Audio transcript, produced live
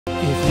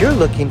you're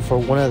looking for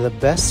one of the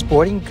best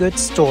sporting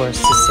goods stores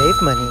to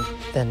save money,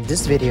 then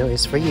this video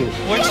is for you.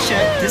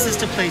 SportScheck, this is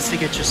the place to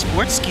get your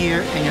sports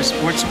gear and your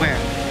sportswear.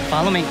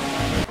 Follow me.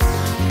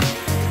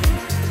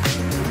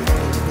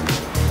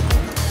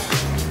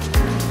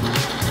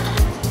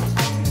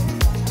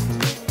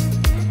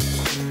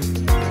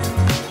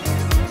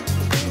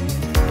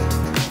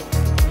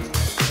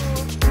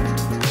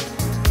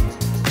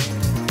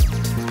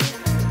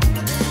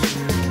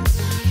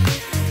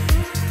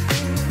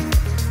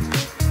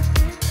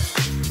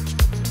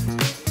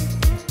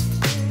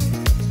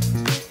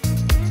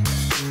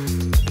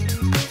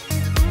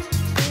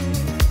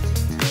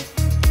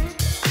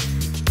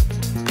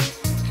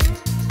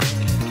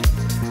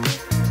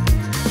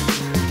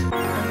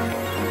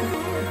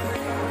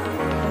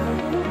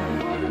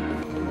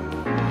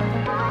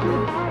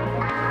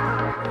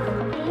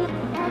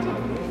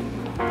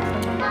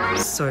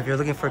 So if you're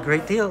looking for a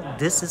great deal,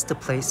 this is the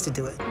place to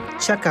do it.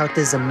 Check out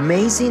this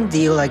amazing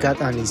deal I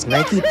got on these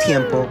Nike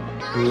Tiempo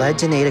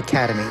Legend 8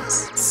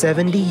 Academies.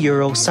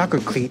 €70 soccer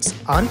cleats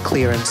on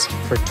clearance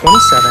for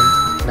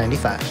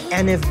 $27.95.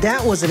 And if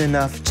that wasn't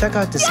enough, check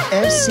out this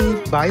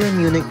FC Bayern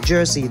Munich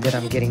jersey that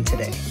I'm getting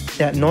today.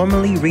 That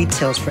normally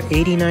retails for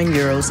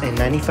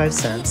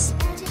 €89.95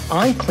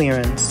 on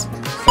clearance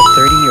for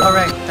 €30.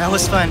 Alright, that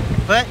was fun.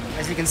 But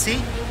as you can see,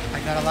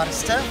 I got a lot of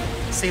stuff,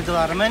 saved a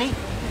lot of money,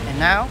 and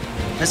now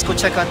let's go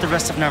check out the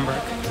rest of Nuremberg.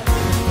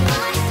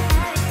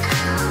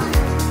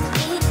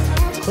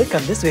 Click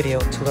on this video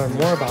to learn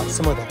more about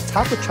some of the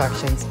top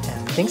attractions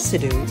and things to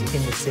do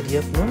in the city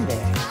of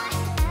Nuremberg.